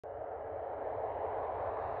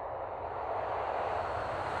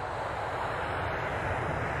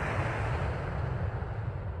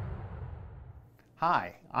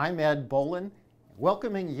Hi, I'm Ed Bolen,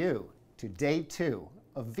 welcoming you to Day 2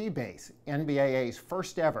 of VBACE, NBAA's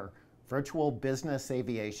first ever virtual business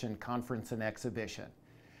aviation conference and exhibition.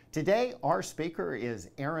 Today, our speaker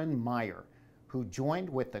is Erin Meyer, who joined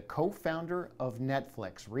with the co-founder of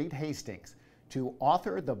Netflix, Reed Hastings, to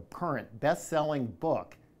author the current best-selling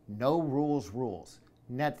book, No Rules Rules,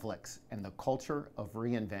 Netflix and the Culture of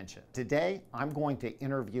Reinvention. Today, I'm going to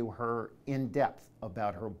interview her in depth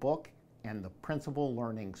about her book and the principal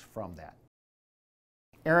learnings from that.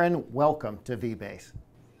 Erin, welcome to VBACE.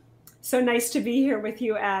 So nice to be here with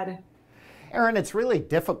you, Ed. Erin, it's really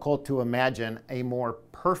difficult to imagine a more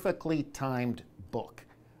perfectly timed book.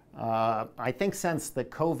 I think since the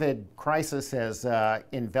COVID crisis has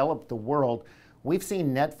enveloped the world, we've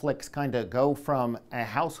seen Netflix kind of go from a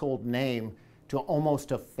household name to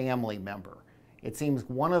almost a family member. It seems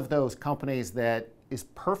one of those companies that is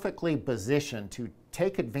perfectly positioned to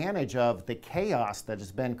take advantage of the chaos that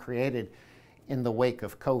has been created in the wake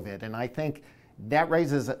of COVID. And I think that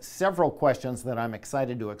raises several questions that I'm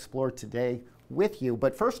excited to explore today with you.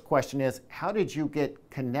 But first question is, how did you get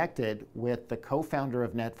connected with the co-founder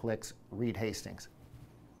of Netflix, Reed Hastings?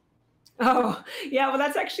 Oh, yeah, well,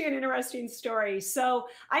 that's actually an interesting story. So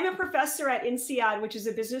I'm a professor at INSEAD, which is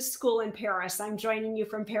a business school in Paris. I'm joining you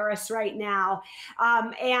from Paris right now.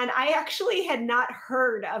 And I actually had not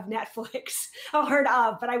heard of Netflix,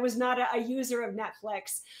 but I was not a user of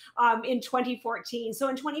Netflix in 2014. So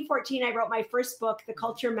in 2014, I wrote my first book, The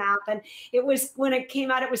Culture Map. And it was, when it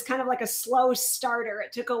came out, it was kind of like a slow starter.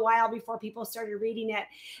 It took a while before people started reading it.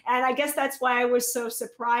 And I guess that's why I was so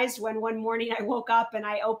surprised when one morning I woke up and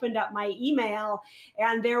I opened up my email,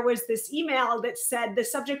 and there was this email that said, the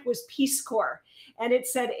subject was Peace Corps, and it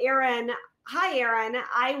said, Erin, hi Erin,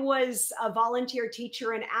 I was a volunteer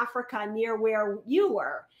teacher in Africa near where you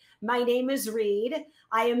were. My name is Reed.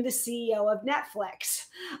 I am the CEO of Netflix.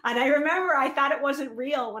 And I remember I thought it wasn't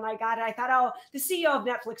real when I got it. I thought, oh, the CEO of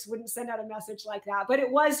Netflix wouldn't send out a message like that, but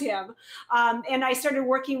it was him. And I started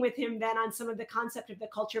working with him then on some of the concept of the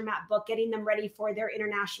Culture Map book, getting them ready for their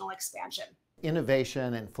international expansion.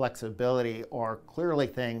 Innovation and flexibility are clearly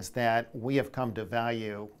things that we have come to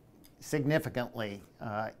value significantly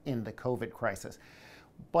in the COVID crisis.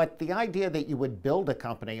 But the idea that you would build a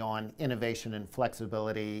company on innovation and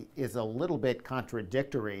flexibility is a little bit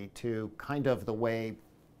contradictory to kind of the way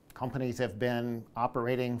companies have been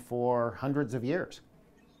operating for hundreds of years.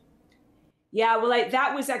 Yeah, well,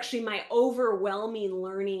 that was actually my overwhelming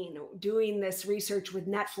learning doing this research with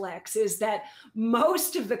Netflix, is that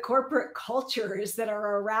most of the corporate cultures that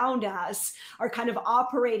are around us are kind of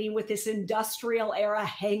operating with this industrial era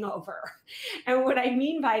hangover. And what I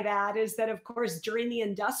mean by that is that, of course, during the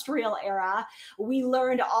industrial era, we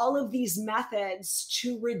learned all of these methods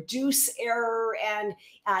to reduce error and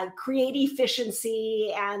create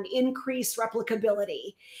efficiency and increase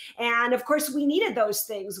replicability. And of course, we needed those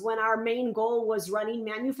things when our main goal was running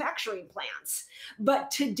manufacturing plants. But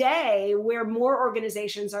today, where more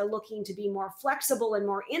organizations are looking to be more flexible and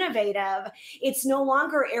more innovative, it's no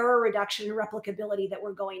longer error reduction and replicability that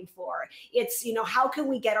we're going for. It's, how can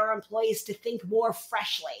we get our employees to think more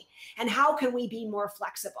freshly? And how can we be more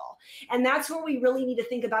flexible? And that's where we really need to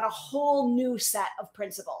think about a whole new set of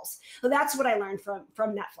principles. So that's what I learned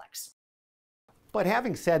from Netflix. But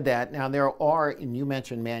having said that, now there are, and you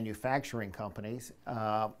mentioned manufacturing companies,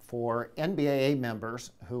 for NBAA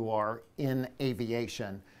members who are in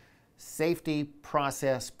aviation, safety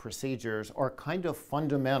process procedures are kind of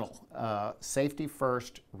fundamental. Safety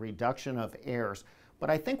first, reduction of errors. But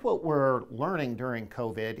I think what we're learning during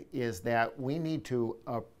COVID is that we need to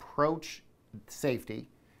approach safety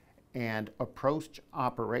and approach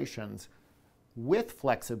operations with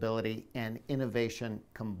flexibility and innovation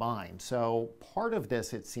combined. So part of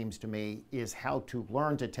this, it seems to me, is how to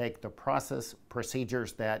learn to take the process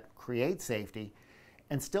procedures that create safety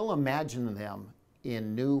and still imagine them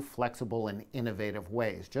in new, flexible, and innovative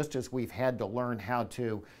ways. Just as we've had to learn how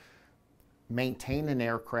to maintain an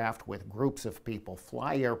aircraft with groups of people,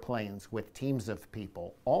 fly airplanes with teams of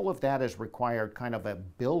people, all of that has required kind of a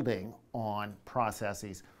building on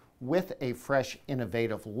processes with a fresh,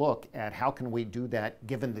 innovative look at how can we do that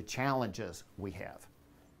given the challenges we have.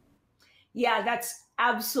 Yeah, that's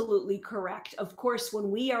absolutely correct. Of course,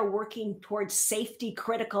 when we are working towards safety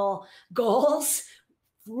critical goals,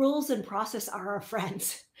 rules and process are our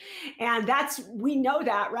friends. And we know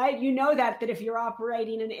that, right? You know that if you're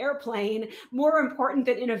operating an airplane, more important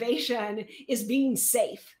than innovation is being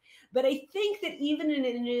safe. But I think that even in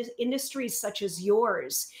industries such as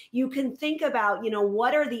yours, you can think about,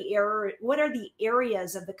 what are the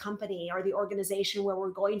areas of the company or the organization where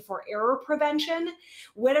we're going for error prevention?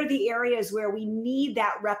 What are the areas where we need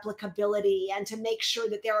that replicability and to make sure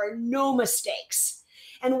that there are no mistakes?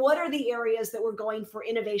 And what are the areas that we're going for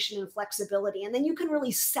innovation and flexibility? And then you can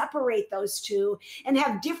really separate those two and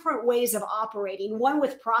have different ways of operating, one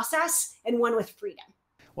with process and one with freedom.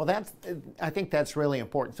 Well, I think that's really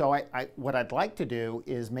important. So what I'd like to do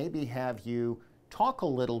is maybe have you talk a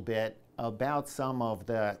little bit about some of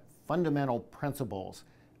the fundamental principles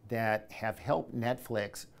that have helped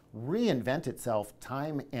Netflix reinvent itself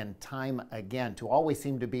time and time again to always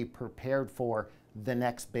seem to be prepared for the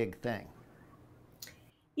next big thing.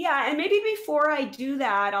 Yeah, and maybe before I do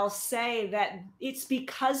that, I'll say that it's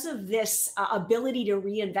because of this ability to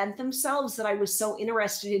reinvent themselves that I was so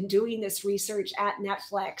interested in doing this research at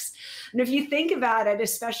Netflix. And if you think about it,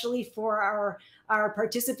 especially for our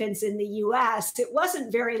participants in the US, it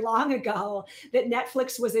wasn't very long ago that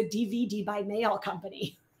Netflix was a DVD by mail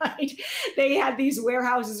company. Right? They had these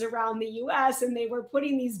warehouses around the US and they were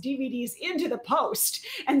putting these DVDs into the post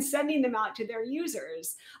and sending them out to their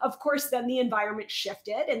users. Of course, then the environment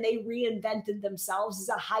shifted and they reinvented themselves as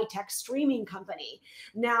a high-tech streaming company.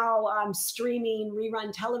 Now streaming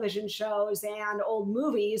rerun television shows and old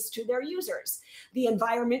movies to their users. The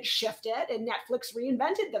environment shifted and Netflix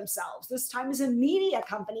reinvented themselves. This time as a media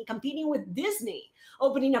company competing with Disney,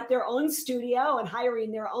 opening up their own studio and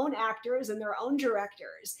hiring their own actors and their own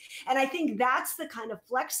directors. And I think that's the kind of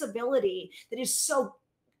flexibility that is so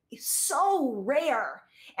rare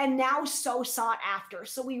and now so sought after.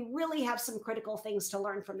 So we really have some critical things to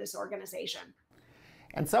learn from this organization.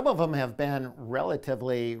 And some of them have been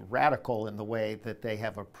relatively radical in the way that they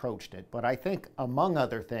have approached it. But I think, among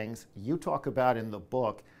other things, you talk about in the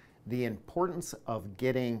book the importance of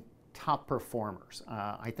getting top performers.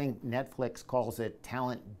 I think Netflix calls it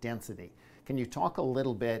talent density. Can you talk a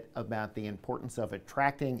little bit about the importance of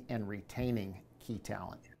attracting and retaining key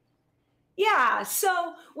talent? Yeah,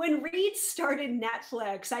 so when Reed started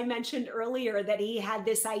Netflix, I mentioned earlier that he had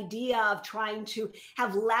this idea of trying to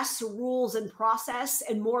have less rules and process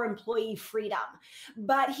and more employee freedom.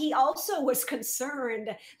 But he also was concerned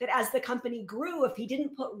that as the company grew, if he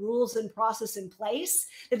didn't put rules and process in place,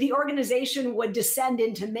 that the organization would descend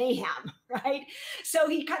into mayhem, right? So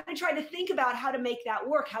he kind of tried to think about how to make that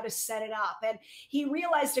work, how to set it up. And he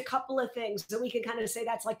realized a couple of things. So we can kind of say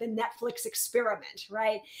that's like the Netflix experiment,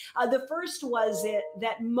 right? The first was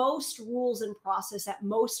that most rules and process at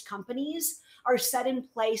most companies are set in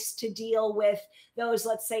place to deal with those,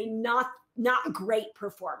 let's say, not great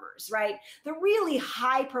performers, right? The really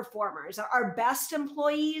high performers, our best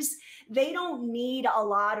employees, they don't need a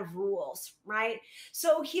lot of rules, right?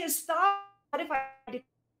 So his thought, what if I did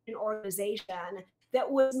an organization that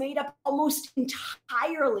was made up almost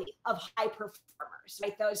entirely of high performers,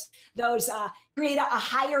 right? Those create a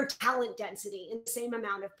higher talent density in the same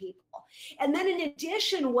amount of people. And then in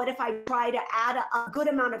addition, what if I try to add a good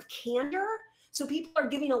amount of candor? So people are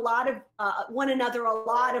giving a lot of one another a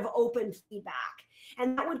lot of open feedback.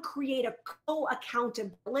 And that would create a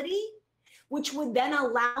co-accountability, which would then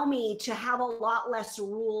allow me to have a lot less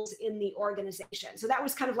rules in the organization. So that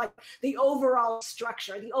was kind of like the overall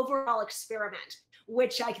structure, the overall experiment,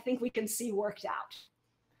 which I think we can see worked out.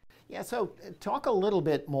 Yeah, so talk a little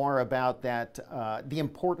bit more about that, the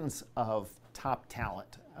importance of top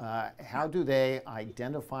talent. How do they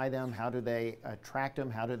identify them? How do they attract them?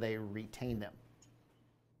 How do they retain them?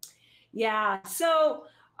 Yeah, so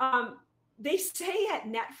they say at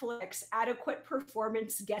Netflix, adequate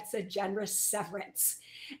performance gets a generous severance.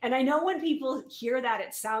 And I know when people hear that,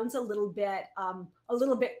 it sounds a little bit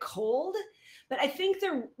cold. But I think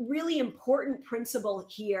the really important principle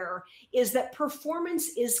here is that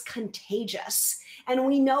performance is contagious. And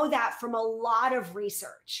we know that from a lot of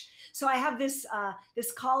research. So I have this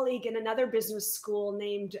colleague in another business school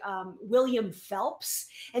named William Phelps,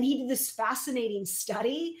 and he did this fascinating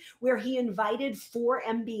study where he invited 4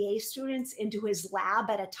 MBA students into his lab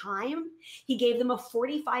at a time. He gave them a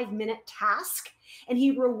 45-minute task, and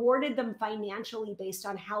he rewarded them financially based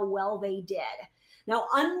on how well they did. Now,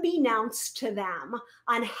 unbeknownst to them,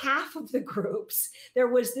 on half of the groups, there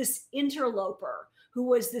was this interloper who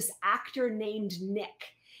was this actor named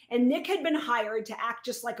Nick. And Nick had been hired to act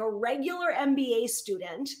just like a regular MBA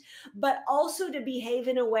student, but also to behave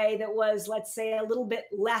in a way that was, let's say, a little bit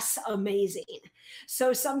less amazing.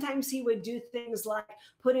 So sometimes he would do things like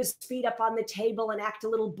put his feet up on the table and act a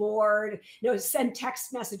little bored, send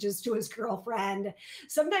text messages to his girlfriend.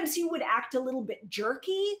 Sometimes he would act a little bit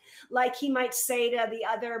jerky, like he might say to the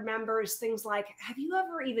other members things like, have you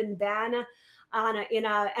ever even been in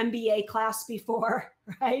a MBA class before,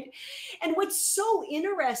 right? And what's so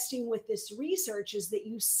interesting with this research is that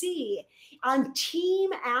you see on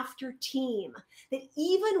team after team that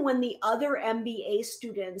even when the other MBA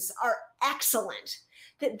students are excellent,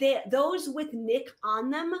 that those with Nick on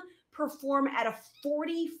them perform at a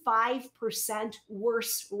 45%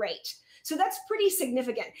 worse rate. So that's pretty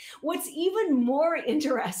significant. What's even more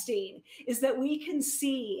interesting is that we can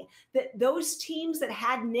see that those teams that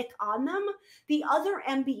had Nick on them, the other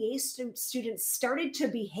MBA students started to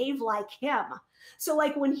behave like him. So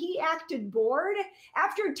like when he acted bored,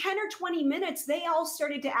 after 10 or 20 minutes, they all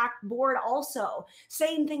started to act bored also,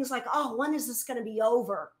 saying things like, oh, when is this going to be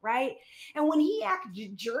over, right? And when he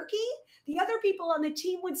acted jerky, the other people on the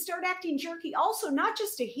team would start acting jerky also, not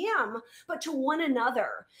just to him, but to one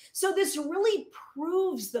another. So this really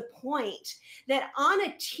proves the point that on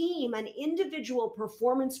a team, an individual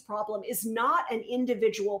performance problem is not an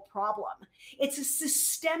individual problem. It's a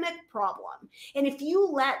systemic problem. And if you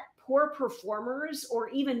let poor performers or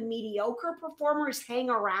even mediocre performers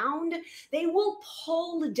hang around, they will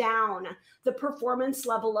pull down the performance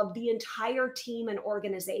level of the entire team and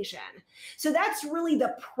organization. So that's really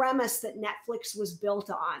the premise that Netflix was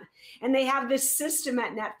built on. And they have this system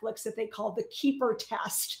at Netflix that they call the keeper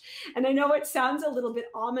test. And I know it sounds a little bit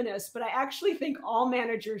ominous, but I actually think all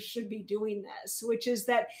managers should be doing this, which is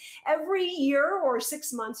that every year or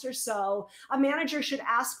 6 months or so, a manager should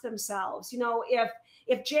ask themselves,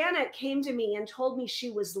 if Janet came to me and told me she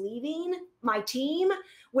was leaving my team,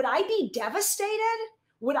 would I be devastated?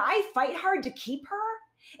 Would I fight hard to keep her?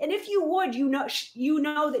 And if you would, you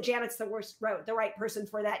know that Janet's the right person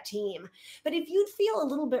for that team. But if you'd feel a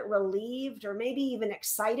little bit relieved or maybe even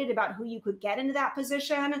excited about who you could get into that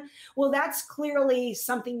position, well, that's clearly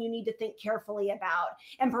something you need to think carefully about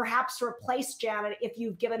and perhaps replace Janet if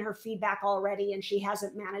you've given her feedback already and she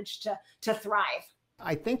hasn't managed to thrive.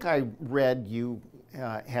 I think I read you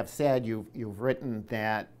have said, you've written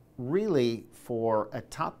that really for a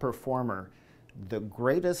top performer, the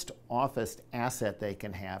greatest office asset they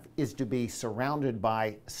can have is to be surrounded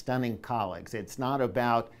by stunning colleagues. It's not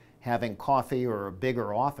about having coffee or a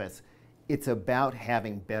bigger office. It's about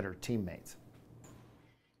having better teammates.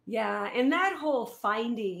 Yeah, and that whole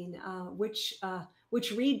finding, which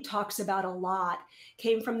Reed talks about a lot,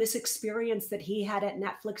 came from this experience that he had at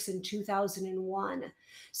Netflix in 2001.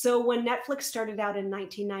 So when Netflix started out in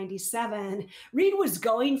 1997, Reed was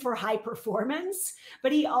going for high performance,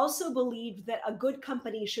 but he also believed that a good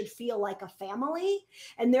company should feel like a family,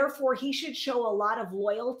 and therefore he should show a lot of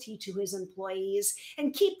loyalty to his employees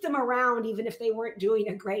and keep them around even if they weren't doing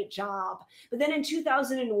a great job. But then in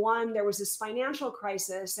 2001, there was this financial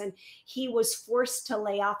crisis, and he was forced to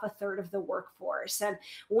lay off a third of the workforce. And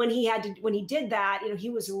when he did that, he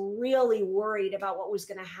was really worried about what was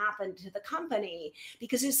going to happen to the company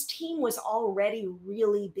because his team was already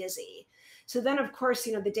really busy. So then, of course,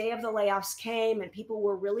 the day of the layoffs came and people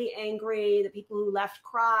were really angry. The people who left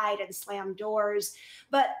cried and slammed doors.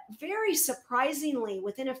 But very surprisingly,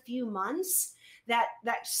 within a few months, that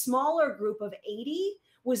smaller group of 80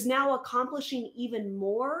 was now accomplishing even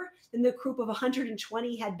more than the group of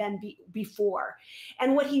 120 had been before.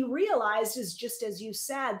 And what he realized is, just as you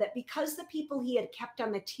said, that because the people he had kept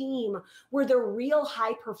on the team were the real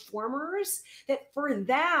high performers, that for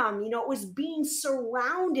them, it was being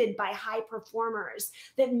surrounded by high performers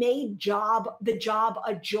that made the job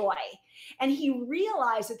a joy. And he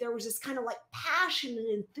realized that there was this kind of like passion and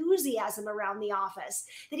enthusiasm around the office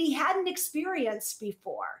that he hadn't experienced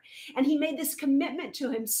before. And he made this commitment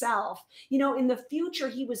to himself. In the future,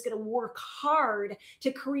 he was going to work hard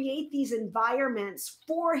to create these environments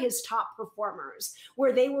for his top performers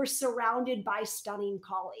where they were surrounded by stunning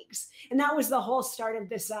colleagues. And that was the whole start of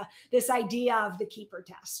this idea of the keeper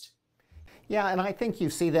test. Yeah, and I think you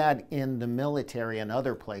see that in the military and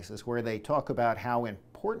other places where they talk about how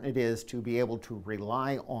important it is to be able to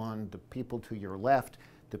rely on the people to your left,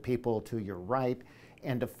 the people to your right,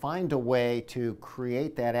 and to find a way to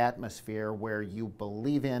create that atmosphere where you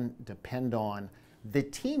believe in, depend on the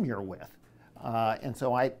team you're with. And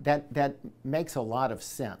so that makes a lot of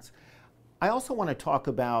sense. I also want to talk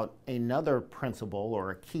about another principle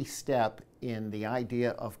or a key step in the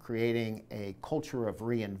idea of creating a culture of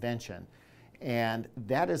reinvention. And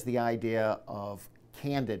that is the idea of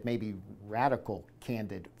candid, maybe radical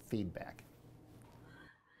candid feedback?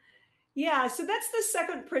 Yeah, so that's the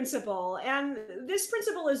second principle. And this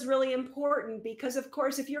principle is really important because, of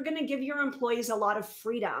course, if you're going to give your employees a lot of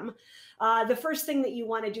freedom, the first thing that you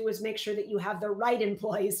want to do is make sure that you have the right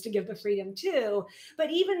employees to give the freedom to.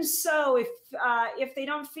 But even so, if they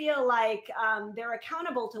don't feel like they're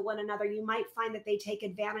accountable to one another, you might find that they take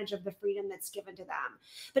advantage of the freedom that's given to them.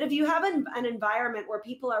 But if you have an environment where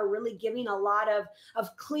people are really giving a lot of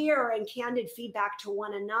clear and candid feedback to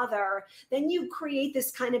one another, then you create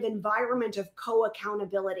this kind of environment of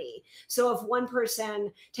co-accountability. So if one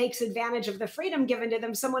person takes advantage of the freedom given to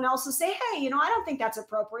them, someone else will say, hey, I don't think that's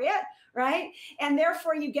appropriate, right? And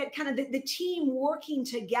therefore you get kind of the team working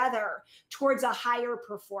together towards a higher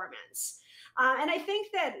performance. And I think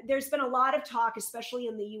that there's been a lot of talk, especially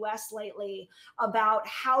in the US lately, about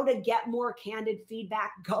how to get more candid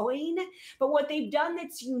feedback going. But what they've done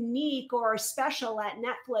that's unique or special at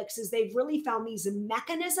Netflix is they've really found these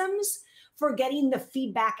mechanisms for getting the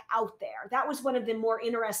feedback out there. That was one of the more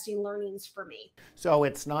interesting learnings for me. So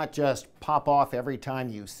it's not just pop off every time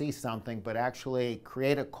you see something, but actually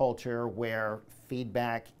create a culture where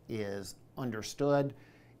feedback is understood,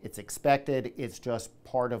 it's expected, it's just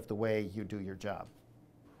part of the way you do your job.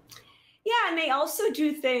 Yeah, and they also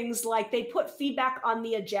do things like they put feedback on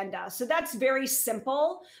the agenda. So that's very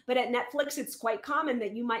simple, but at Netflix, it's quite common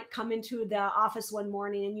that you might come into the office one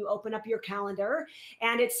morning and you open up your calendar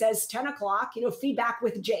and it says 10 o'clock, feedback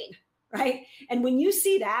with Jane. Right. And when you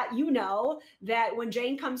see that, you know that when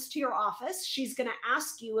Jane comes to your office, she's going to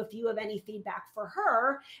ask you if you have any feedback for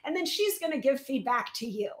her, and then she's going to give feedback to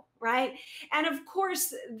you. Right. And of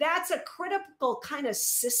course, that's a critical kind of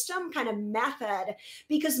system, kind of method,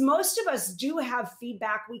 because most of us do have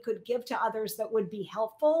feedback we could give to others that would be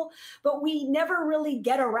helpful, but we never really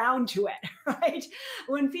get around to it. Right.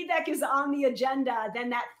 When feedback is on the agenda, then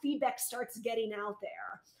that feedback starts getting out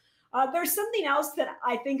there. There's something else that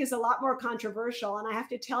I think is a lot more controversial. And I have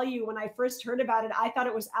to tell you, when I first heard about it, I thought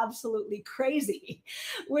it was absolutely crazy,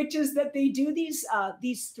 which is that they do these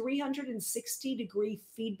 360-degree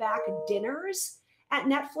feedback dinners at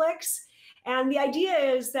Netflix. And the idea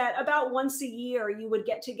is that about once a year, you would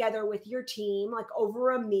get together with your team, like over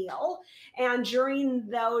a meal. And during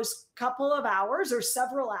those couple of hours or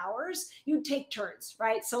several hours, you'd take turns,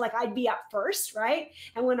 right? So like I'd be up first, right?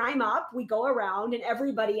 And when I'm up, we go around and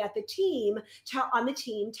everybody at the team on the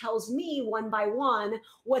team tells me one by one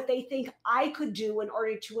what they think I could do in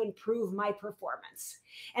order to improve my performance.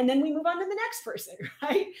 And then we move on to the next person,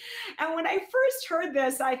 right? And when I first heard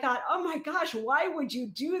this, I thought, oh my gosh, why would you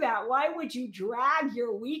do that? Why would you drag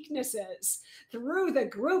your weaknesses through the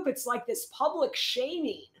group? It's like this public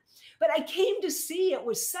shaming. But I came to see it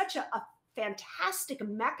was such a fantastic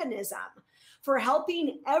mechanism for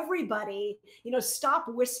helping everybody, stop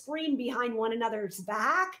whispering behind one another's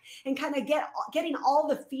back and kind of getting all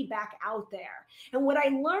the feedback out there. And what I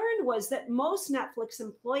learned was that most Netflix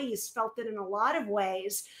employees felt that in a lot of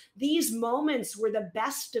ways, these moments were the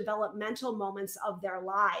best developmental moments of their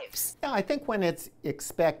lives. Yeah, I think when it's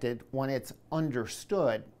expected, when it's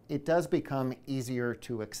understood, it does become easier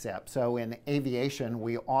to accept. So in aviation,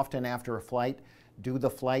 we often, after a flight, do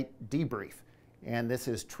the flight debrief. And this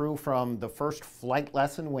is true from the first flight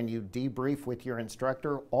lesson when you debrief with your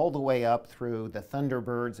instructor all the way up through the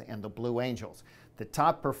Thunderbirds and the Blue Angels. The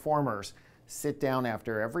top performers sit down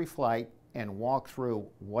after every flight and walk through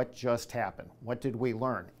what just happened. What did we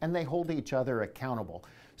learn? And they hold each other accountable.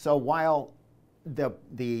 So while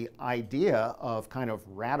the idea of kind of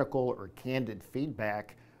radical or candid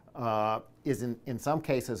feedback is in some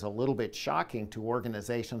cases a little bit shocking to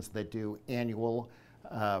organizations that do annual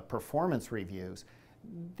performance reviews,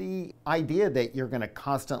 the idea that you're going to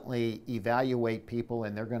constantly evaluate people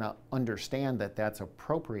and they're going to understand that that's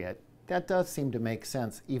appropriate, that does seem to make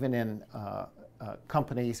sense even in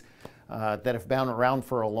companies that have been around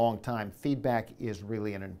for a long time. Feedback is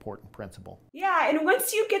really an important principle. Yeah, and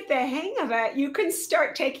once you get the hang of it, you can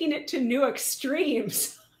start taking it to new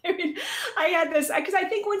extremes. I mean, I had this, because I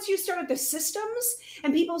think once you start at the systems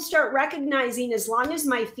and people start recognizing, as long as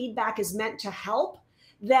my feedback is meant to help,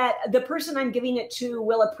 that the person I'm giving it to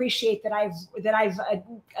will appreciate that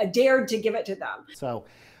I've dared to give it to them. So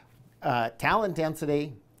talent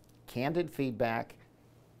density, candid feedback,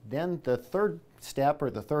 then the third step or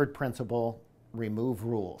the third principle, remove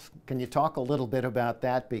rules. Can you talk a little bit about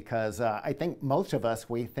that? Because I think most of us,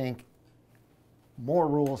 we think more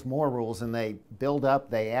rules, and they build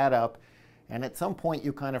up, they add up, and at some point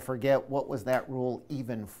you kind of forget what was that rule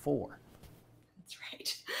even for. That's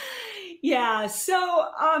right. Yeah, so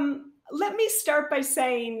let me start by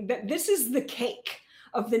saying that this is the cake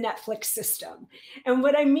of the Netflix system. And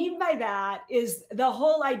what I mean by that is the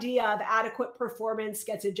whole idea of adequate performance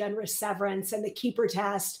gets a generous severance and the keeper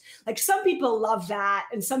test. Like some people love that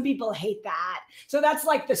and some people hate that. So that's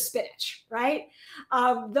like the spinach, right?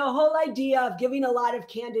 The whole idea of giving a lot of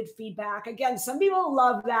candid feedback. Again, some people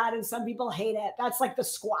love that and some people hate it. That's like the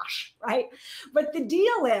squash, right? But the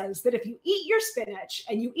deal is that if you eat your spinach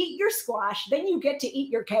and you eat your squash, then you get to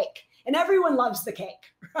eat your cake. And everyone loves the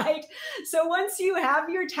cake, right? So once you have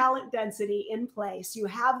your talent density in place, you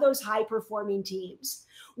have those high performing teams.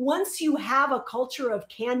 Once you have a culture of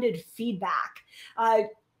candid feedback,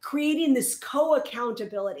 creating this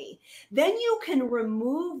co-accountability, then you can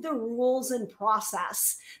remove the rules and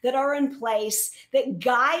process that are in place that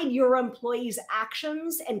guide your employees'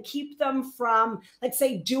 actions and keep them from, let's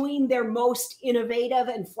say, doing their most innovative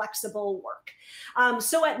and flexible work.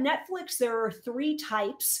 So at Netflix, there are 3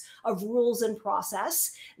 types of rules and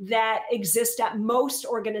process that exist at most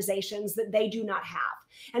organizations that they do not have.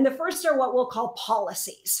 And the first are what we'll call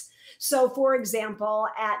policies. So for example,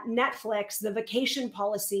 at Netflix, the vacation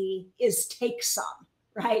policy is take some,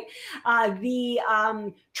 right? The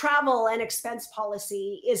travel and expense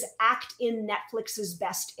policy is act in Netflix's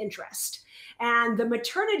best interest. And the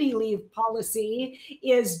maternity leave policy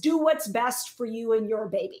is do what's best for you and your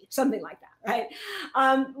baby, something like that, right?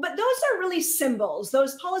 But those are really symbols.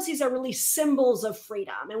 Those policies are really symbols of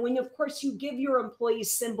freedom. And when, of course, you give your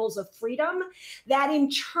employees symbols of freedom, that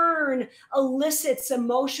in turn elicits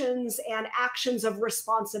emotions and actions of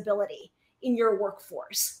responsibility in your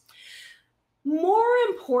workforce. More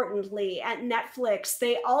importantly, at Netflix,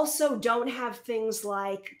 they also don't have things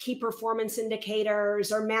like key performance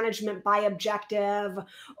indicators or management by objective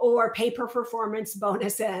or pay per performance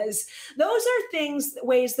bonuses. Those are things,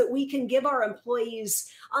 ways that we can give our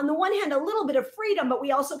employees, on the one hand, a little bit of freedom, but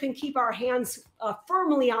we also can keep our hands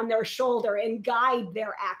firmly on their shoulder and guide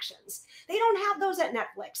their actions. They don't have those at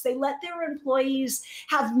Netflix. They let their employees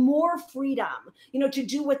have more freedom, to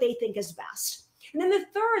do what they think is best. And then the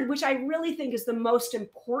third, which I really think is the most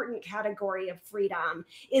important category of freedom,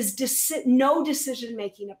 is no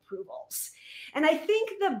decision-making approvals. And I think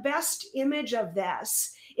the best image of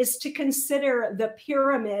this is to consider the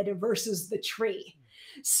pyramid versus the tree.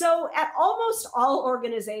 So at almost all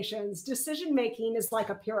organizations, decision-making is like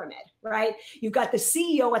a pyramid, right? You've got the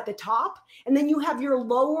CEO at the top, and then you have your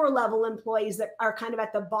lower level employees that are kind of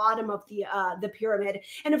at the bottom of the pyramid.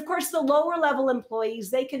 And of course, the lower level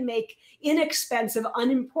employees, they can make inexpensive,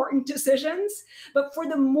 unimportant decisions. But for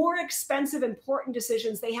the more expensive, important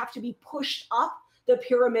decisions, they have to be pushed up the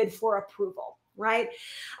pyramid for approval. Right.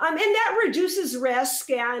 And that reduces risk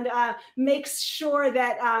and makes sure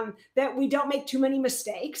that that we don't make too many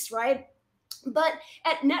mistakes. Right. But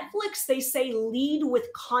at Netflix, they say lead with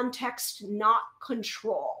context, not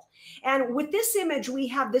control. And with this image, we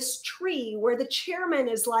have this tree where the chairman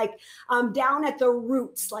is like down at the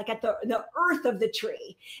roots, like at the earth of the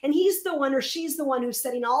tree. And he's the one or she's the one who's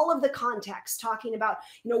setting all of the context, talking about,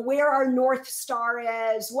 where our North Star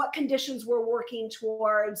is, what conditions we're working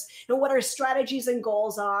towards, what our strategies and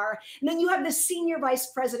goals are. And then you have the senior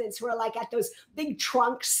vice presidents who are like at those big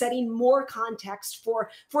trunks setting more context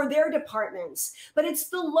for their departments. But it's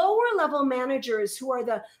the lower level managers who are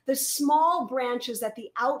the small branches at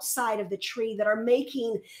the outside of the tree that are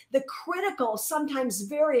making the critical, sometimes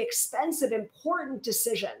very expensive, important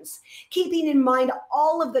decisions, keeping in mind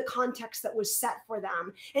all of the context that was set for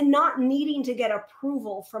them and not needing to get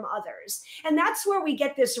approval from others. And that's where we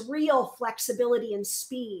get this real flexibility and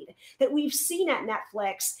speed that we've seen at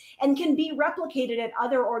Netflix and can be replicated at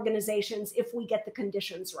other organizations if we get the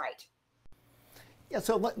conditions right. Yeah,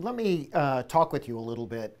 so let me talk with you a little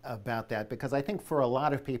bit about that, because I think for a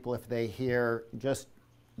lot of people, if they hear just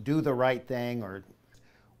do the right thing, or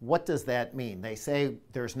what does that mean? They say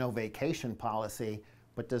there's no vacation policy,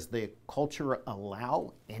 but does the culture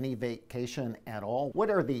allow any vacation at all? What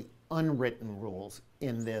are the unwritten rules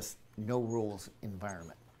in this no rules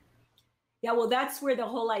environment? Yeah, well, that's where the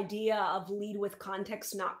whole idea of lead with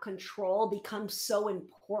context, not control, becomes so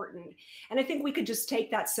important. And I think we could just take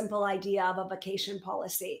that simple idea of a vacation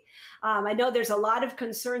policy. I know there's a lot of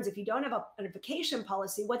concerns. If you don't have a vacation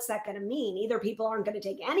policy, what's that going to mean? Either people aren't going to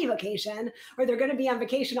take any vacation, or they're going to be on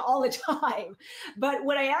vacation all the time. But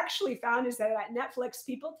what I actually found is that at Netflix,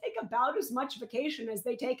 people take about as much vacation as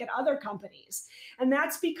they take at other companies. And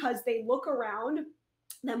that's because they look around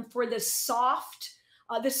them for the soft,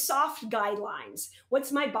 the soft guidelines.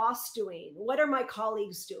 What's my boss doing? What are my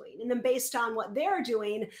colleagues doing? And then based on what they're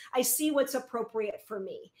doing, I see what's appropriate for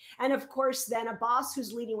me. And of course, then a boss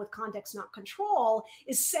who's leading with context, not control,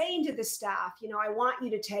 is saying to the staff, I want you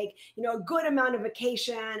to take, a good amount of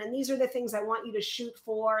vacation, and these are the things I want you to shoot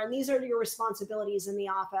for, and these are your responsibilities in the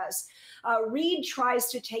office. Reed tries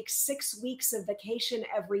to take 6 weeks of vacation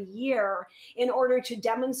every year in order to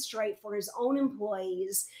demonstrate for his own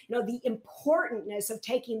employees, the importantness of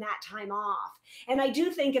taking that time off. And I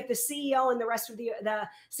do think if the CEO and the rest of the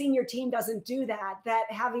senior team doesn't do that, that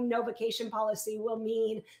having no vacation policy will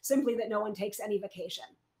mean simply that no one takes any vacation.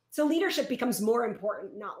 So leadership becomes more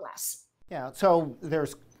important, not less. Yeah, so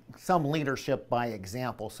there's some leadership by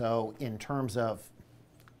example. So in terms of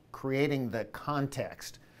creating the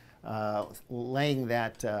context, laying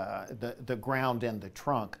that the ground and the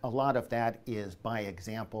trunk, a lot of that is by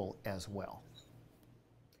example as well.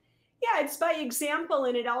 Yeah, it's by example,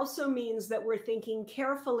 and it also means that we're thinking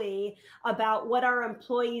carefully about what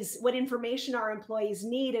information our employees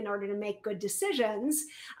need in order to make good decisions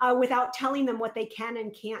without telling them what they can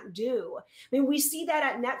and can't do. I mean, we see that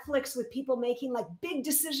at Netflix with people making like big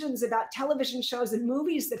decisions about television shows and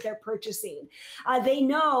movies that they're purchasing. They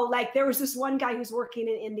know, like there was this one guy who's working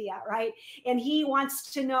in India, right? And he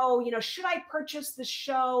wants to know, should I purchase the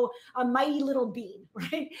show A Mighty Little Bean,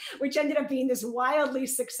 right? Which ended up being this wildly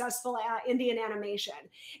successful Indian animation.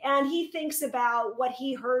 And he thinks about what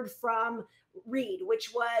he heard from Reed,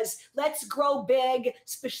 which was, let's grow big,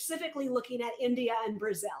 specifically looking at India and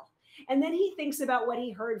Brazil. And then he thinks about what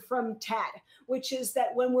he heard from Ted, which is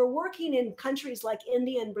that when we're working in countries like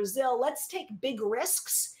India and Brazil, let's take big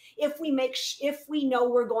risks if we know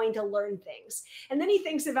we're going to learn things. And then he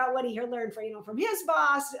thinks about what he learned from his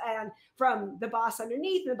boss and from the boss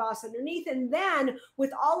underneath and the boss underneath. And then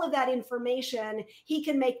with all of that information, he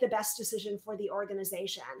can make the best decision for the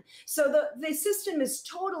organization. So the system is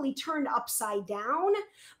totally turned upside down,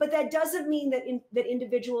 but that doesn't mean that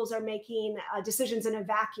individuals are making decisions in a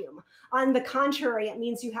vacuum. On the contrary, it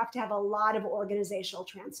means you have to have a lot of organizational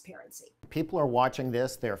transparency. People are watching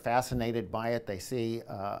this, they're fascinated by it, they see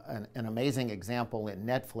an amazing example in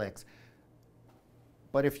Netflix.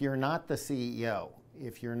 But if you're not the CEO,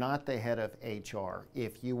 if you're not the head of HR,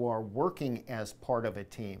 if you are working as part of a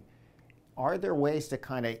team, are there ways to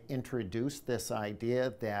kind of introduce this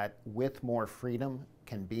idea that with more freedom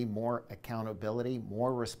can be more accountability,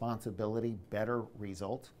 more responsibility, better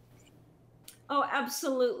results? Oh,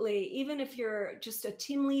 absolutely. Even if you're just a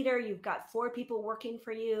team leader, you've got 4 people working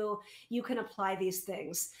for you, you can apply these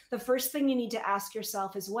things. The first thing you need to ask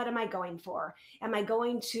yourself is, what am I going for? Am I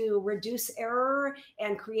going to reduce error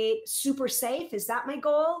and create super safe? Is that my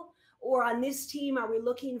goal? Or on this team, are we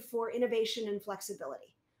looking for innovation and flexibility?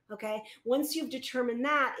 Okay. Once you've determined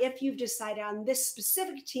that, if you've decided on this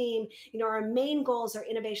specific team, our main goals are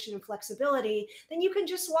innovation and flexibility, then you can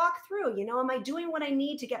just walk through, am I doing what I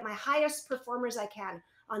need to get my highest performers I can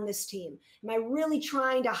on this team? Am I really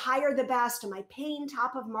trying to hire the best? Am I paying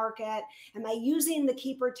top of market? Am I using the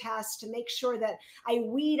keeper test to make sure that I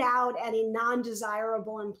weed out any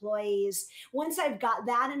non-desirable employees? Once I've got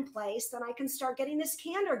that in place, then I can start getting this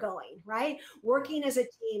candor going, right? Working as a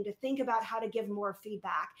team to think about how to give more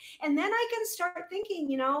feedback. And then I can start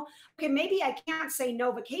thinking, okay, maybe I can't say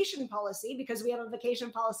no vacation policy because we have a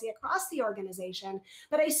vacation policy across the organization,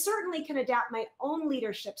 but I certainly can adapt my own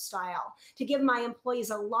leadership style to give my employees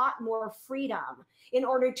a lot more freedom in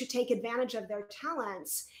order to take advantage of their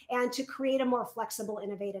talents and to create a more flexible,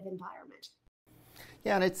 innovative environment.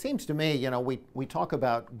 Yeah, and it seems to me, we talk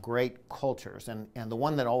about great cultures, and the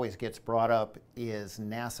one that always gets brought up is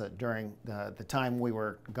NASA during the time we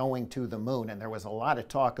were going to the moon. And there was a lot of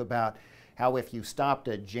talk about how if you stopped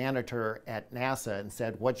a janitor at NASA and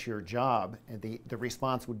said, what's your job? And the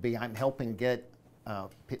response would be, I'm helping get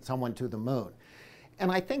someone to the moon.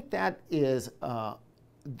 And I think that is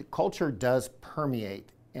the culture does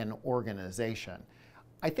permeate an organization.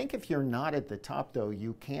 I think if you're not at the top, though,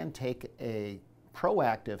 you can take a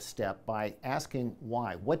proactive step by asking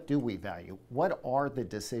why. What do we value? What are the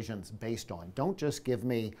decisions based on? Don't just give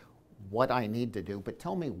me what I need to do, but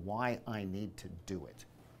tell me why I need to do it.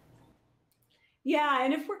 Yeah,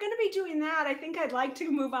 and if we're going to be doing that, I think I'd like to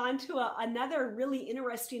move on to another really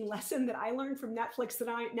interesting lesson that I learned from Netflix that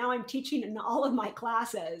I'm teaching in all of my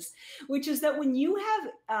classes, which is that when you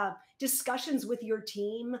have discussions with your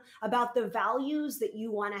team about the values that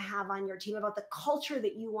you want to have on your team, about the culture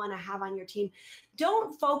that you want to have on your team,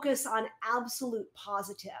 don't focus on absolute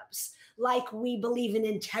positives like we believe in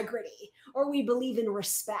integrity or we believe in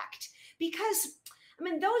respect, because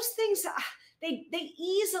those things, they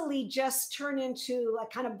easily just turn into a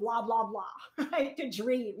kind of blah, blah, blah, right? To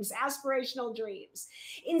dreams, aspirational dreams.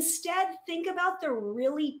 Instead, think about the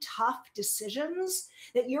really tough decisions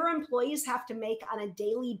that your employees have to make on a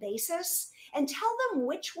daily basis and tell them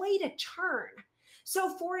which way to turn.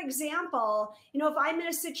 So for example, if I'm in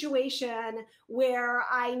a situation where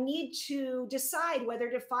I need to decide whether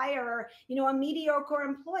to fire, a mediocre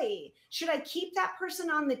employee, should I keep that person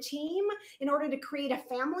on the team in order to create a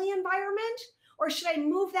family environment? Or should I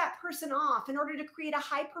move that person off in order to create a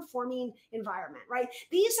high-performing environment, right?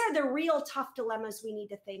 These are the real tough dilemmas we need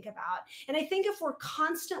to think about. And I think if we're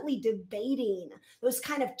constantly debating those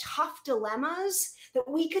kind of tough dilemmas, that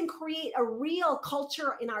we can create a real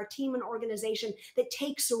culture in our team and organization that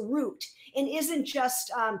takes a root and isn't just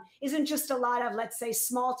a lot of, let's say,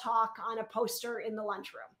 small talk on a poster in the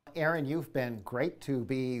lunchroom. Erin, you've been great to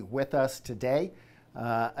be with us today.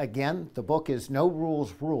 Again, the book is No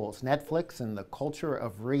Rules Rules, Netflix and the Culture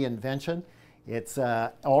of Reinvention. It's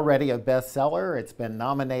already a bestseller. It's been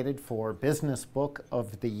nominated for Business Book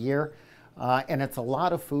of the Year. And it's a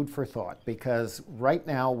lot of food for thought, because right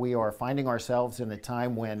now we are finding ourselves in a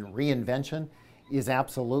time when reinvention is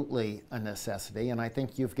absolutely a necessity. And I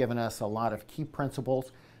think you've given us a lot of key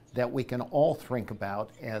principles that we can all think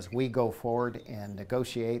about as we go forward and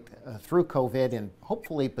negotiate through COVID, and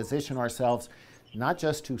hopefully position ourselves not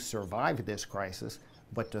just to survive this crisis,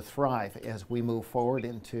 but to thrive as we move forward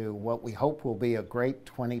into what we hope will be a great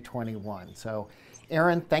 2021. So,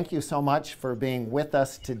 Erin, thank you so much for being with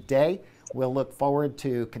us today. We'll look forward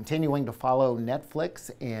to continuing to follow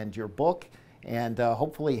Netflix and your book, and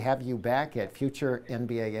hopefully have you back at future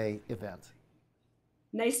NBAA events.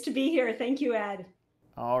 Nice to be here. Thank you, Ed.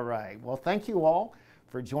 All right. Well, thank you all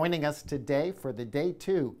for joining us today for the Day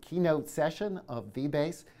 2 keynote session of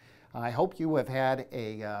VBACE. I hope you have had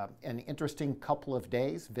an interesting couple of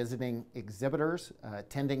days visiting exhibitors,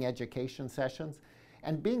 attending education sessions,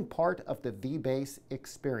 and being part of the VBACE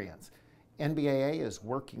experience. NBAA is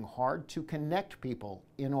working hard to connect people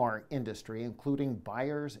in our industry, including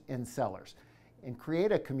buyers and sellers, and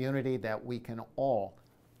create a community that we can all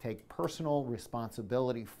take personal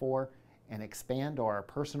responsibility for and expand our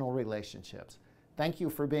personal relationships. Thank you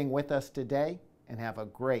for being with us today, and have a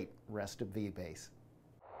great rest of VBACE.